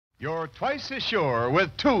You're twice as sure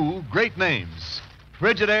with two great names,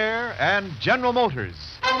 Frigidaire and General Motors.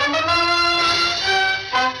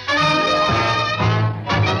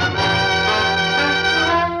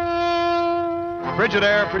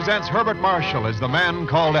 Frigidaire presents Herbert Marshall as the man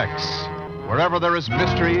called X. Wherever there is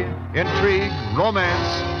mystery, intrigue,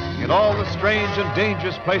 romance, in all the strange and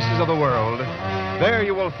dangerous places of the world, there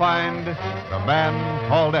you will find the man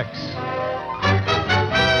called X.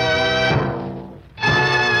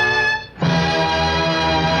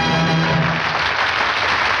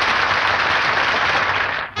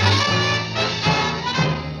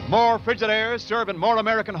 More Frigidaires serve in more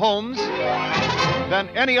American homes than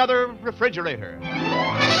any other refrigerator.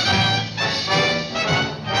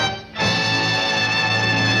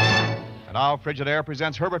 And now Frigidaire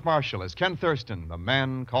presents Herbert Marshall as Ken Thurston, the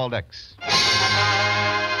man called X.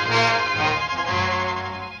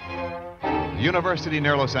 The university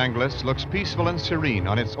near Los Angeles looks peaceful and serene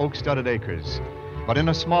on its oak-studded acres. But in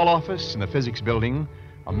a small office in the physics building,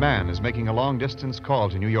 a man is making a long-distance call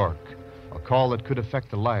to New York. A call that could affect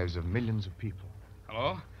the lives of millions of people.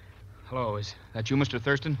 Hello? Hello, is that you, Mr.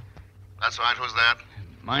 Thurston? That's right. Who's that?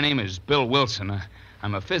 My name is Bill Wilson.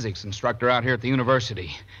 I'm a physics instructor out here at the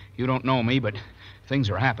university. You don't know me, but things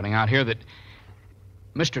are happening out here that...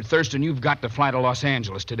 Mr. Thurston, you've got to fly to Los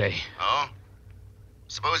Angeles today. Oh?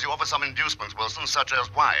 Suppose you offer some inducements, Wilson, such as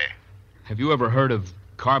why? Have you ever heard of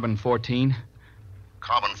carbon-14?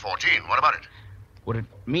 Carbon-14? What about it? Would it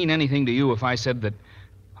mean anything to you if I said that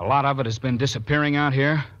a lot of it has been disappearing out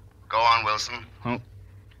here? Go on, Wilson. Well,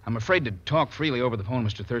 I'm afraid to talk freely over the phone,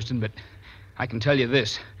 Mr. Thurston, but I can tell you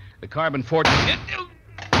this. The carbon-14...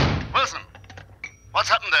 Wilson! What's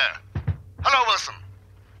happened there? Hello, Wilson.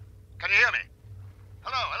 Can you hear me?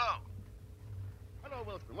 Hello. Hello,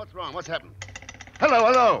 Wilson. What's wrong? What's happened?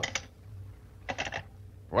 Hello.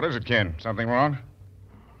 What is it, Ken? Something wrong?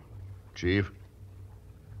 Chief,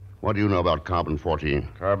 what do you know about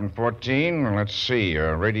carbon-14? Carbon-14? Well, let's see.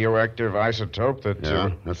 A radioactive isotope that...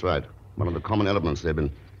 Yeah, that's right. One of the common elements they've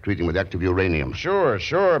been treating with active uranium. Sure.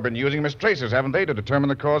 Been using them as tracers, haven't they, to determine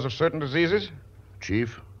the cause of certain diseases?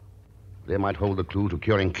 Chief, they might hold the clue to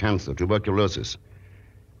curing cancer, tuberculosis,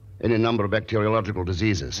 any number of bacteriological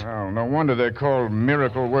diseases. Well, no wonder they're called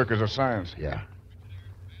miracle workers of science. Yeah.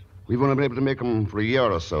 We've only been able to make them for a year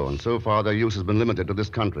or so, and so far their use has been limited to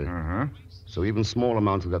this country. Uh-huh. So even small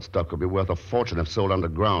amounts of that stuff could be worth a fortune if sold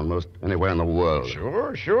underground most anywhere in the world.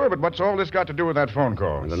 Sure, but what's all this got to do with that phone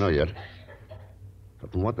call? I don't know yet.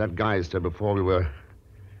 But from what that guy said before we were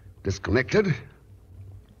disconnected,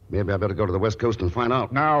 maybe I better go to the West Coast and find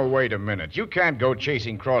out. Now, wait a minute. You can't go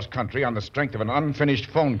chasing cross-country on the strength of an unfinished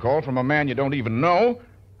phone call from a man you don't even know.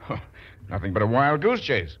 Nothing but a wild goose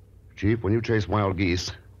chase. Chief, when you chase wild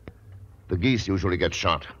geese, the geese usually get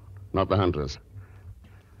shot, not the hunters.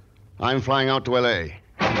 I'm flying out to L.A.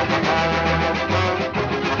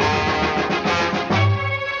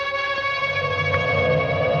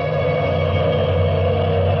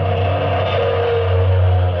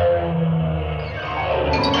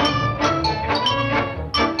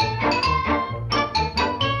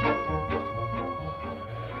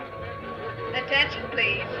 Attention,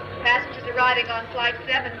 please. Passengers arriving on Flight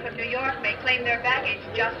 7 from New York may claim their baggage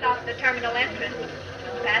just off the terminal entrance.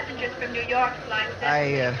 Passengers from New York, Flight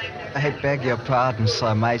 7... I beg your pardon,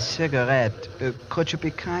 sir. My cigarette. Could you be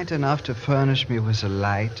kind enough to furnish me with a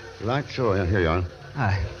light? Light? Sure. Yeah, here you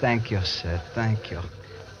are. Thank you, sir. Thank you.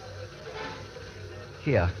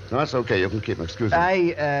 Here. No, that's okay. You can keep them. Excuse me.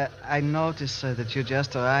 I noticed, sir, that you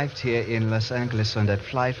just arrived here in Los Angeles on that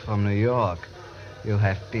flight from New York. You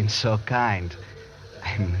have been so kind.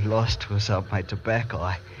 I'm lost without my tobacco.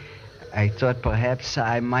 I thought perhaps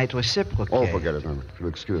I might reciprocate. Oh, forget it. No,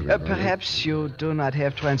 excuse me. Perhaps you do not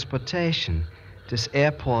have transportation. This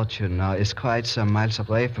airport, you know, is quite some miles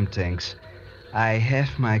away from things. I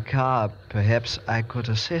have my car. Perhaps I could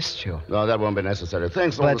assist you. No, that won't be necessary.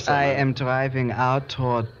 Thanks all the But same. I am driving out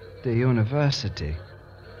toward the university.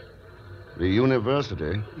 The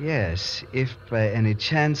university? Yes. If by any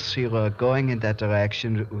chance you were going in that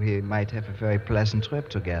direction, we might have a very pleasant trip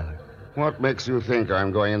together. What makes you think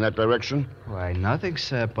I'm going in that direction? Why, nothing,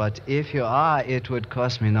 sir. But if you are, it would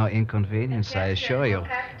cause me no inconvenience, I assure you.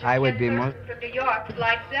 I would be more... From New York,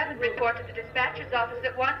 Flight 7, report to the dispatcher's office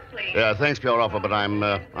at once, please. Yeah, thanks for your offer, but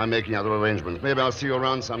I'm making other arrangements. Maybe I'll see you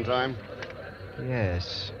around sometime.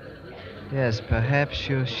 Yes. Yes, perhaps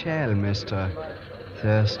you shall, Mr.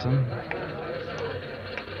 Thurston.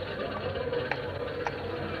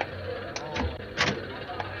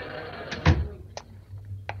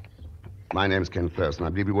 My name's Ken Thurston. I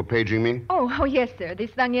believe you were paging me? Oh, yes, sir.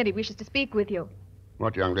 This Ranieri wishes to speak with you.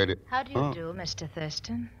 What, young lady? How do you do, Mr.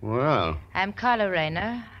 Thurston? Well, I'm Carla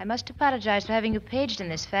Rayner. I must apologize for having you paged in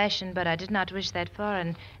this fashion, but I did not wish that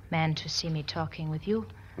foreign man to see me talking with you.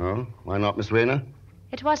 oh, why not, Miss Rayner?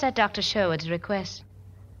 It was at Dr. Sherwood's request.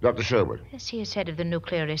 Dr. Sherwood. Yes, he is head of the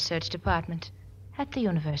Nuclear Research Department at the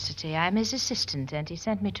university. I'm his assistant, and he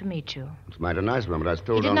sent me to meet you. It's mighty nice of him, but I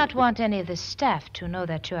still He did don't... not want any of the staff to know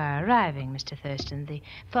that you are arriving, Mr. Thurston. The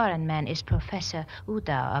foreign man is Professor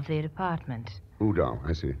Udow of the department. Udow,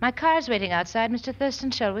 I see. My car is waiting outside, Mr. Thurston.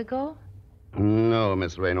 Shall we go? No,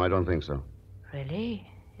 Miss Rayner, I don't think so. Really?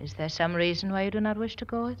 Is there some reason why you do not wish to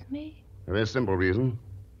go with me? A very simple reason.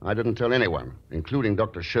 I didn't tell anyone, including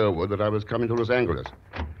Dr. Sherwood, that I was coming to Los Angeles.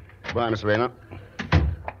 Bye, Miss Rayner.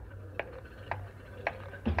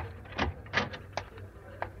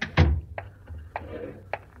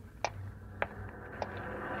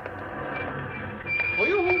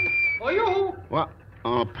 What?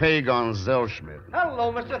 Oh, Pagon Zellschmidt.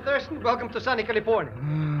 Hello, Mr. Thurston. Welcome to sunny California.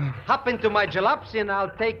 Hop into my jalopsy and I'll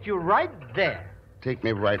take you right there. Take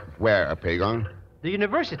me right where, Pagon? The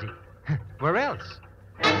university. Where else?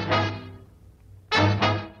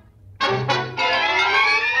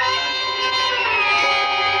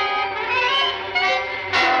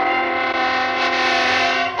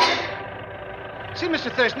 See,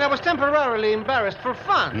 Mr. Thurston, I was temporarily embarrassed for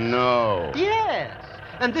fun. No. Yes.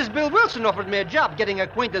 And this Bill Wilson offered me a job getting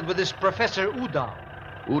acquainted with this Professor Udow.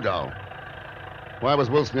 Udow. Why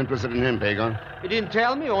was Wilson interested in him, Pagon? He didn't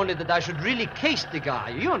tell me, only that I should really case the guy.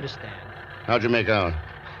 You understand? How'd you make out?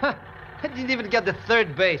 I didn't even get to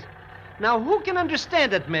third base. Now, who can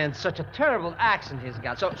understand that man? Such a terrible accent he's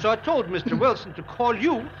got. So I told Mr. Wilson to call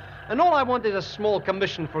you, and all I wanted is a small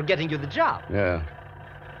commission for getting you the job. Yeah.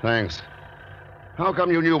 Thanks. How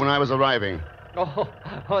come you knew when I was arriving? Oh,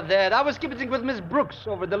 that. I was keeping with Miss Brooks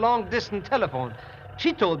over the long-distance telephone.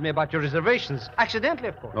 She told me about your reservations. Accidentally,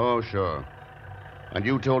 of course. Oh, sure. And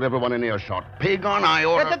you told everyone in earshot. Pagon, I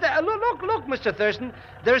order... Look, Mr. Thurston.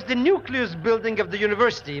 There's the nucleus building of the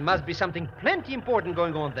university. Must be something plenty important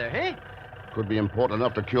going on there, eh? Could be important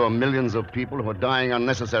enough to cure millions of people who are dying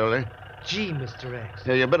unnecessarily. Gee, Mr. X.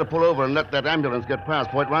 Here, you better pull over and let that ambulance get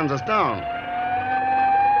past before it runs us down.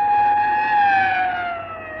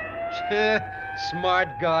 Smart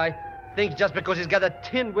guy. Thinks just because he's got a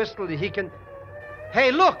tin whistle he can...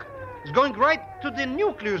 Hey, look! He's going right to the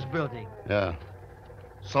nucleus building. Yeah.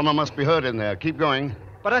 Someone must be hurt in there. Keep going.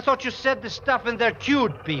 But I thought you said the stuff in there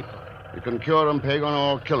cured people. You can cure them, Pagon,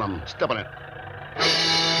 or kill them. Step on it.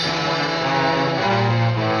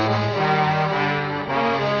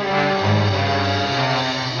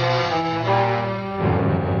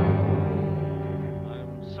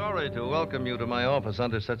 I'm sorry to welcome you to my office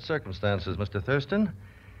under such circumstances, Mr. Thurston.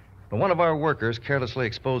 But one of our workers carelessly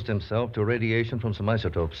exposed himself to radiation from some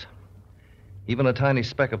isotopes. Even a tiny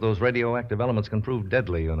speck of those radioactive elements can prove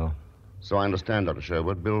deadly, you know. So I understand, Dr.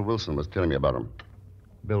 Sherwood. Bill Wilson was telling me about him.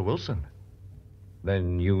 Bill Wilson?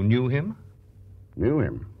 Then you knew him? Knew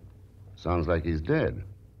him? Sounds like he's dead.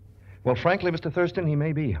 Well, frankly, Mr. Thurston, he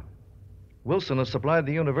may be. Wilson has supplied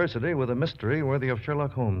the university with a mystery worthy of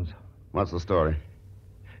Sherlock Holmes. What's the story?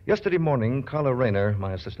 Yesterday morning, Carla Rayner,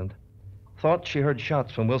 my assistant, thought she heard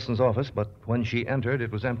shots from Wilson's office, but when she entered,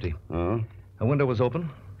 it was empty. Oh? A window was open.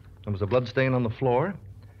 There was a blood stain on the floor,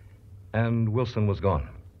 and Wilson was gone.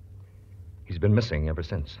 He's been missing ever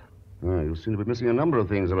since. You seem to be missing a number of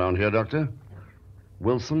things around here, Doctor.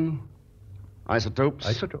 Wilson, isotopes.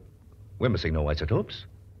 Isotope? We're missing no isotopes.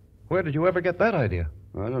 Where did you ever get that idea?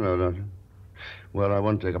 I don't know, Doctor. Well, I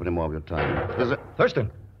won't take up any more of your time. Is it?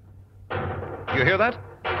 Thurston! You hear that?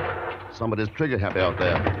 Somebody's trigger happy out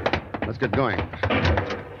there. Let's get going.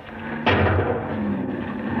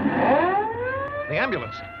 The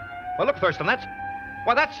ambulance. Well, look, Thurston, that's...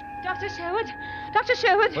 Dr. Sherwood! Dr.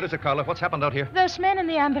 Sherwood! What is it, Carla? What's happened out here? Those men in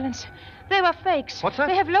the ambulance. They were fakes. What's that?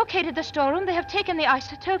 They have located the storeroom. They have taken the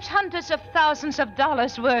isotopes, hundreds of thousands of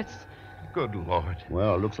dollars worth. Good Lord.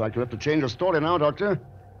 Well, looks like you have to change your story now, Doctor.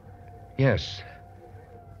 Yes.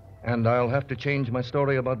 And I'll have to change my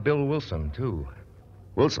story about Bill Wilson, too.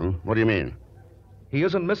 Wilson? What do you mean? He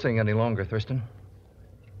isn't missing any longer, Thurston.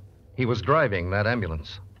 He was driving that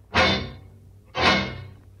ambulance.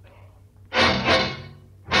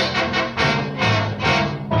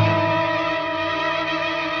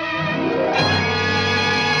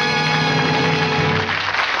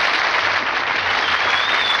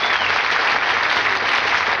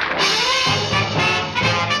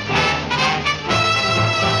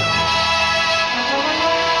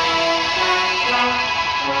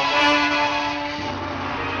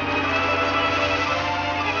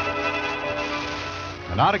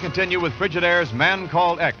 Now to continue with Frigidaire's Man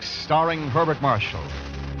Called X, starring Herbert Marshall.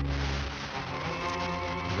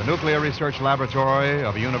 The Nuclear Research Laboratory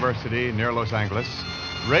of a university near Los Angeles,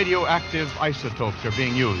 radioactive isotopes are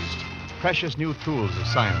being used, precious new tools of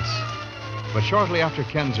science. But shortly after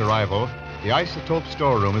Ken's arrival, the isotope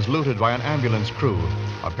storeroom is looted by an ambulance crew,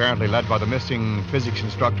 apparently led by the missing physics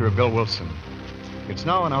instructor Bill Wilson. It's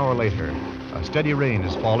now an hour later. A steady rain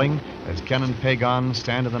is falling as Ken and Pagon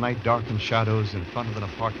stand in the night darkened shadows in front of an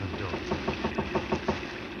apartment building.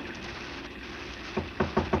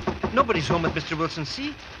 Nobody's home at Mr. Wilson's,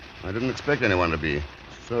 see? I didn't expect anyone to be.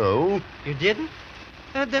 So, You didn't?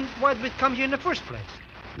 Then why'd we come here in the first place?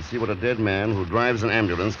 to see what a dead man who drives an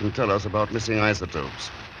ambulance can tell us about missing isotopes.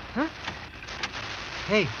 Huh?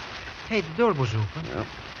 Hey, the door was open. Yeah.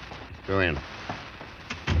 Go in.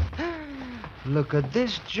 Look at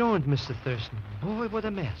this joint, Mr. Thurston. Boy, what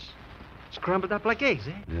a mess. Scrambled up like eggs,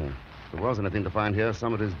 eh? Yeah. If there was anything to find here,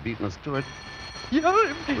 somebody's beaten us to it.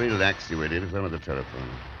 Yeah. Relax, you idiot. It's under the telephone.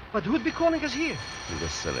 But who'd be calling us here? You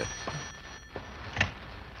just silly.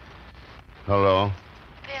 Hello?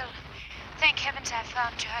 Bill, thank heavens I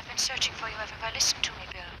found you. I've been searching for you everywhere. Listen to me,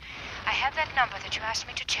 Bill. I have that number that you asked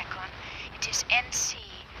me to check on. It is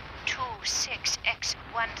NC26X13.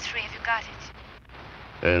 Have you got it?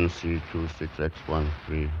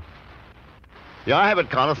 NC26X13. Yeah, I have it,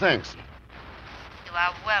 Carla. Thanks. You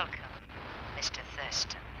are welcome, Mr.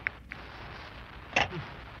 Thurston.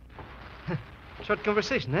 Short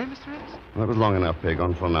conversation, eh, Mr. X? That was long enough,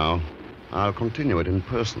 Pagon, for now. I'll continue it in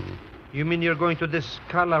person. You mean you're going to this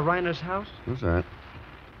Carla Reiner's house? What's that?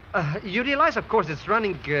 You realize, of course, it's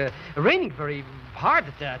raining very hard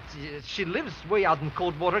at that. She lives way out in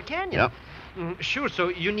Coldwater Canyon. Yeah. Sure, so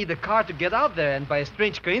you need a car to get out there, and by a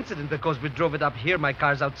strange coincidence, because we drove it up here, my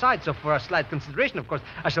car's outside, so for a slight consideration, of course,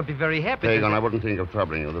 I shall be very happy. Pagon, I wouldn't think of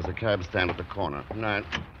troubling you. There's a cab stand at the corner. Good night.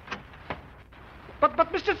 But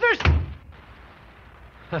Mr. Thurston!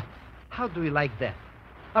 How do you like that?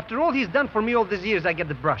 After all he's done for me all these years, I get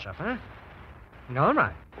the brush up, huh? All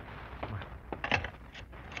right.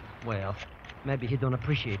 Well, maybe he don't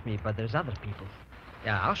appreciate me, but there's other people.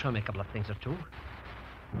 Yeah, I'll show him a couple of things or two.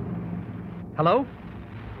 Hello?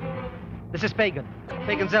 This is Pagan.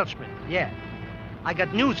 Pagan Zelschmidt. Yeah. I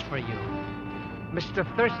got news for you. Mr.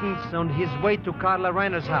 Thurston's on his way to Carla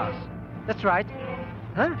Reiner's house. That's right.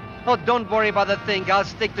 Huh? Oh, don't worry about that thing. I'll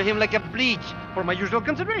stick to him like a bleach. For my usual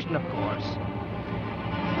consideration, of course.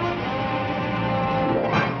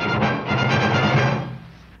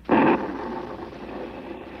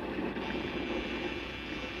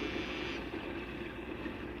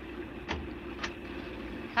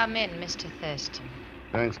 Come in, Mr. Thurston.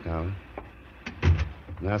 Thanks, Carla.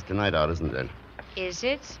 Nasty night out, isn't it? Is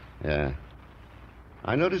it? Yeah.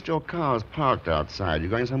 I noticed your car is parked outside. You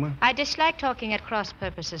going somewhere? I dislike talking at cross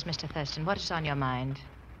purposes, Mr. Thurston. What is on your mind?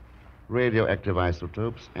 Radioactive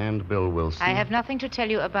isotopes and Bill Wilson. I have nothing to tell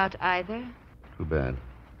you about either. Too bad.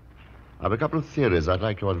 I have a couple of theories I'd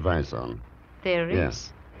like your advice on. Theories?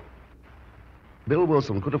 Yes. Bill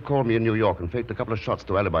Wilson could have called me in New York and faked a couple of shots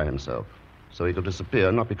to alibi himself, so he could disappear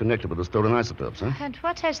and not be connected with the stolen isotopes, huh? And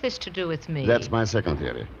what has this to do with me? That's my second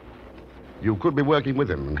theory. You could be working with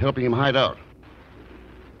him and helping him hide out.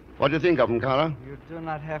 What do you think of him, Carla? You do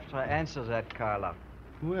not have to answer that, Carla.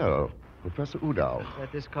 Well, Professor Udall.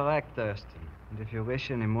 That is correct, Thurston. And if you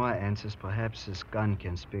wish any more answers, perhaps this gun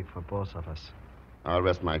can speak for both of us. I'll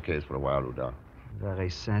rest my case for a while, Udall.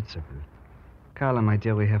 Very sensible. Carla, my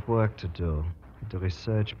dear, we have work to do at the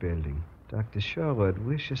research building. Dr. Sherwood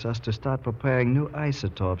wishes us to start preparing new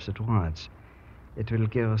isotopes at once. It will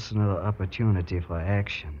give us another opportunity for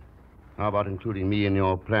action. How about including me in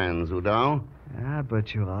your plans, Udall? Ah,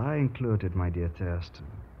 but you are included, my dear Thurston.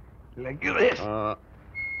 Like this.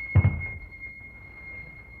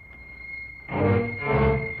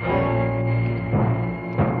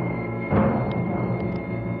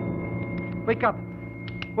 Wake up.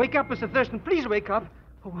 Wake up, Mr. Thurston. Please wake up.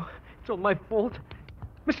 Oh, it's all my fault.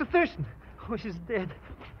 Mr. Thurston. Oh, he's dead.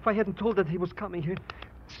 If I hadn't told that he was coming here.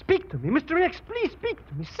 Speak to me. Mr. X, please speak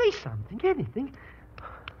to me. Say something, anything.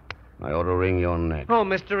 I ought to wring your neck. Oh,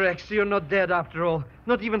 Mr. X, you're not dead after all.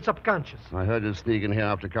 Not even subconscious. I heard you sneak in here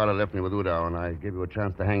after Carla left me with Udall, and I gave you a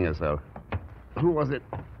chance to hang yourself. Who was it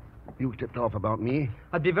you tipped off about me?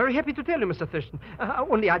 I'd be very happy to tell you, Mr. Thurston.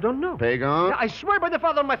 Only I don't know. Pagon? I swear by the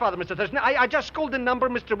father of my father, Mr. Thurston. I just called the number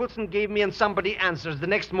Mr. Wilson gave me, and somebody answers. The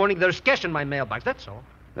next morning, there's cash in my mailbox. That's all.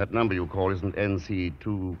 That number you call isn't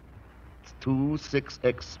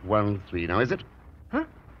NC26X13. Now, is it? Huh?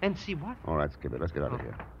 NC what? All right, skip it. Let's get out of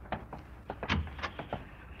here.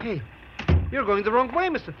 Hey, you're going the wrong way,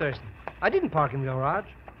 Mr. Thurston. I didn't park in the garage.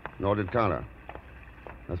 Nor did Carla.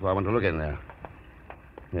 That's why I want to look in there.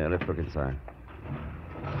 Yeah, let's look inside.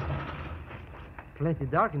 Plenty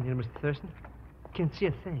dark in here, Mr. Thurston. Can't see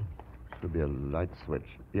a thing. Should be a light switch.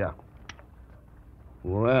 Yeah.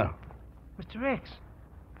 Well, Mr. X,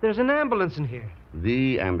 there's an ambulance in here.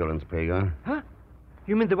 the ambulance, Pagan. Huh?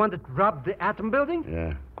 You mean the one that robbed the Atom Building?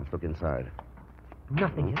 Yeah, let's look inside.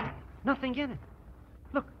 Nothing in it. Nothing in it.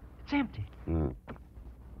 Look, it's empty.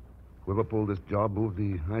 Whoever pulled this job moved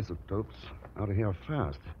the isotopes out of here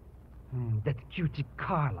fast. That cutie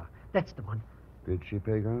Carla. That's the one. Did she,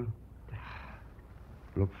 Pagan?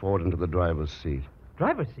 Look forward into the driver's seat.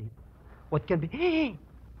 Driver's seat? What can be... Hey!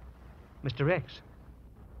 Mr. X,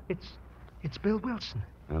 it's Bill Wilson.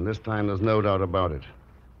 And this time there's no doubt about it.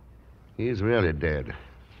 He's really dead.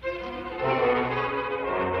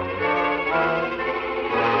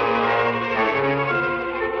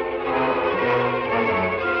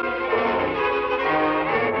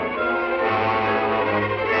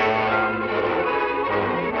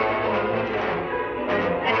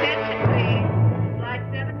 Attention, please. Flight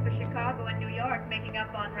 7 for Chicago and New York, making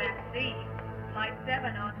up on ramp C. Flight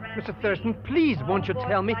 7 on ramp Mr. C. Thurston, please, won't you All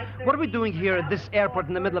tell me, aboard Flight what are we 13 doing here at this airport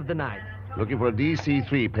in the middle of the night? Looking for a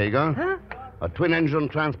DC-3, Pagan. Huh? A twin-engine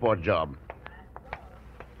transport job.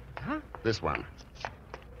 Huh? This one.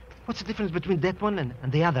 What's the difference between that one and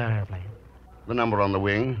the other airplane? The number on the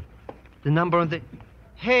wing. The number on the...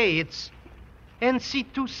 Hey, it's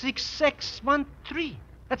NC26613.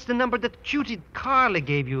 That's the number that cutie Carla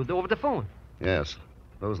gave you over the phone. Yes.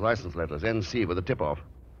 Those license letters, NC, with the tip-off.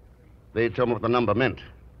 They told me what the number meant.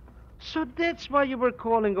 So that's why you were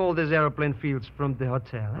calling all these airplane fields from the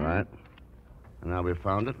hotel, eh? Right. And now we've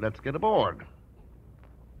found it, let's get aboard.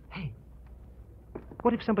 Hey,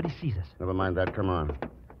 what if somebody sees us? Never mind that, come on.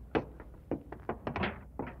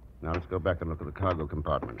 Now let's go back and look at the cargo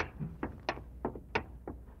compartment.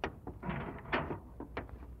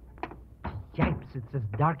 Yipes, it's as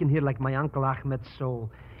dark in here like my Uncle Ahmed's soul.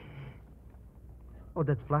 Oh,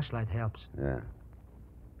 that flashlight helps. Yeah.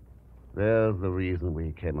 There's the reason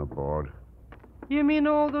we came aboard. You mean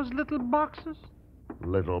all those little boxes?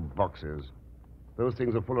 Little boxes. Those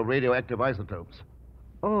things are full of radioactive isotopes.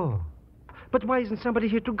 Oh, but why isn't somebody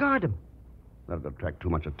here to guard them? That'll attract too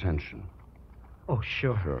much attention. Oh,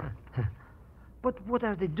 sure. Sure. But what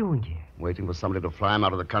are they doing here? Waiting for somebody to fly them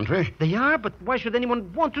out of the country? They are, but why should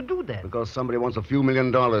anyone want to do that? Because somebody wants a few $1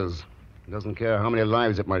 million. He doesn't care how many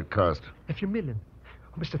lives it might cost. A few million.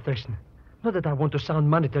 Oh, Mr. Thurston, not that I want to sound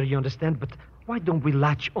monetary, you understand, but why don't we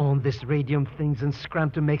latch on this radium things and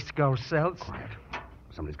scram to Mexico ourselves? Quiet.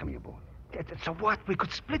 Somebody's coming aboard. So what? We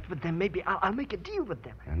could split with them. Maybe I'll make a deal with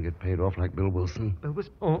them. And get paid off like Bill Wilson. Bill was...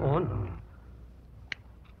 Oh, no.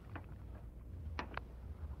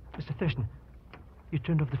 Mr. Thurston, you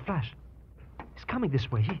turned off the flash. He's coming this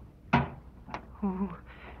way. Oh,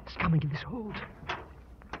 he's coming in this hold.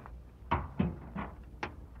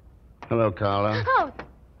 Hello, Carla. Oh!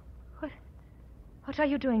 What are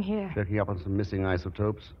you doing here? Checking up on some missing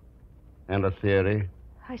isotopes. And a theory.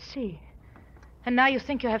 I see. And now you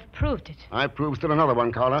think you have proved it. I proved still another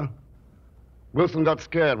one, Carla. Wilson got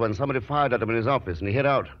scared when somebody fired at him in his office, and he hid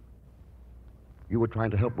out. You were trying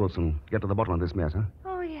to help Wilson get to the bottom of this mess, huh?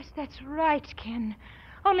 Oh, yes, that's right, Ken.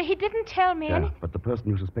 Only he didn't tell me any... But the person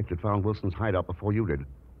you suspected found Wilson's hideout before you did.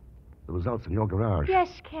 The results in your garage. Yes,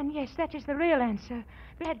 Ken, yes, that is the real answer.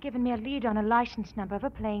 They had given me a lead on a license number of a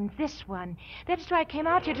plane, this one. That's why I came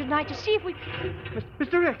out here tonight to see if we...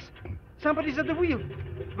 Mr. X, somebody's at the wheel.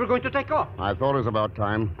 We're going to take off. I thought it was about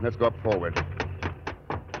time. Let's go up forward.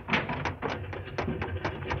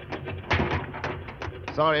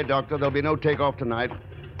 Sorry, Doctor, there'll be no takeoff tonight.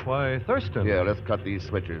 Why, Thurston. Yeah, let's cut these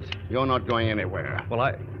switches. You're not going anywhere. Well,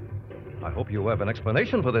 I hope you have an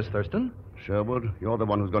explanation for this, Thurston. Sherwood, you're the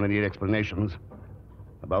one who's going to need explanations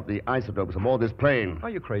about the isotopes aboard this plane. Are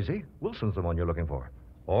you crazy? Wilson's the one you're looking for.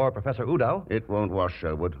 Or Professor Udow. It won't wash,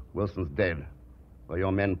 Sherwood. Wilson's dead. Well,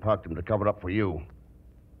 your men parked him to cover up for you.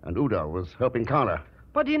 And Udow was helping Carla.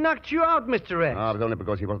 But he knocked you out, Mr. X. It was only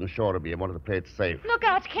because he wasn't sure of me. He wanted to play it safe. Look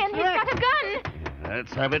out, Ken, he's got a gun!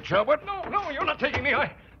 Let's have it, Sherwood. No, you're not taking me.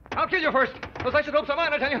 I'll kill you first. Those isotopes are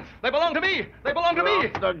mine, I tell you. They belong to me. They belong to me.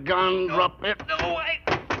 Drop the gun. Drop it. No,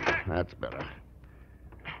 That's better.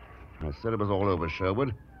 I said it was all over,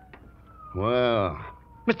 Sherwood. Well,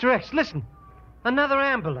 Mr. X, listen. Another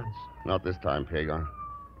ambulance. not this time, Pagan.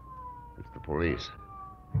 It's the police.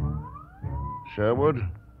 Sherwood,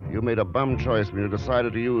 you made a bum choice when you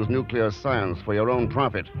decided to use nuclear science for your own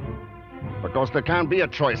profit. Because there can't be a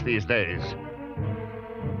choice these days.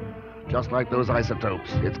 Just like those isotopes,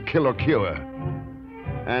 it's kill or cure.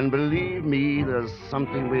 And believe me, there's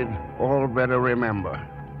something we'd all better remember.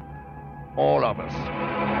 All of us.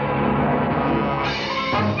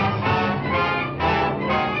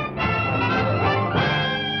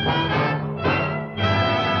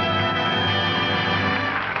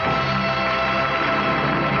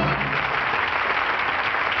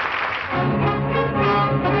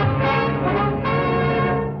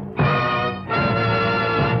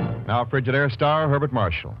 Now, Frigidaire star Herbert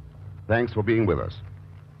Marshall. Thanks for being with us.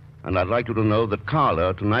 And I'd like you to know that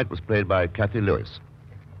Carla tonight was played by Kathy Lewis.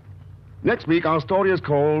 Next week, our story is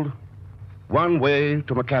called One Way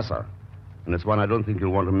to Macassar. And it's one I don't think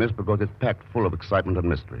you'll want to miss because it's packed full of excitement and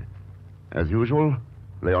mystery. As usual,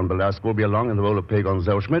 Leon Belasco will be along in the role of Pagon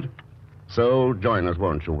Zellschmidt. So join us,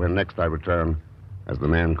 won't you, when next I return as the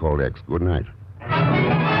man called X. Good night.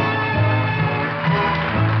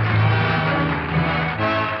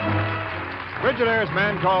 Frigidaire's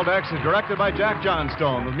Man Called X is directed by Jack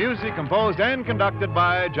Johnstone, with music composed and conducted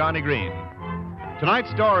by Johnny Green. Tonight's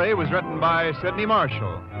story was written by Sidney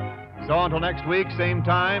Marshall. So until next week, same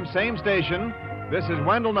time, same station, this is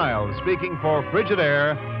Wendell Niles speaking for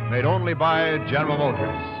Frigidaire, made only by General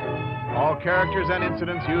Motors. All characters and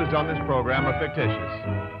incidents used on this program are fictitious,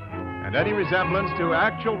 and any resemblance to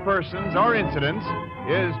actual persons or incidents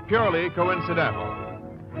is purely coincidental.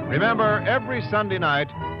 Remember, every Sunday night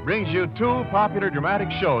brings you two popular dramatic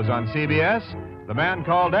shows on CBS, The Man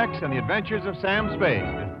Called X and The Adventures of Sam Spade.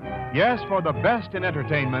 Yes, for the best in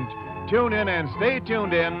entertainment, tune in and stay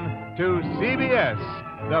tuned in to CBS,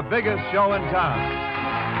 the biggest show in town.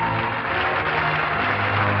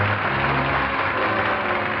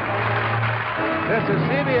 This is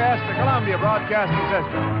CBS, the Columbia Broadcasting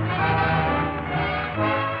System.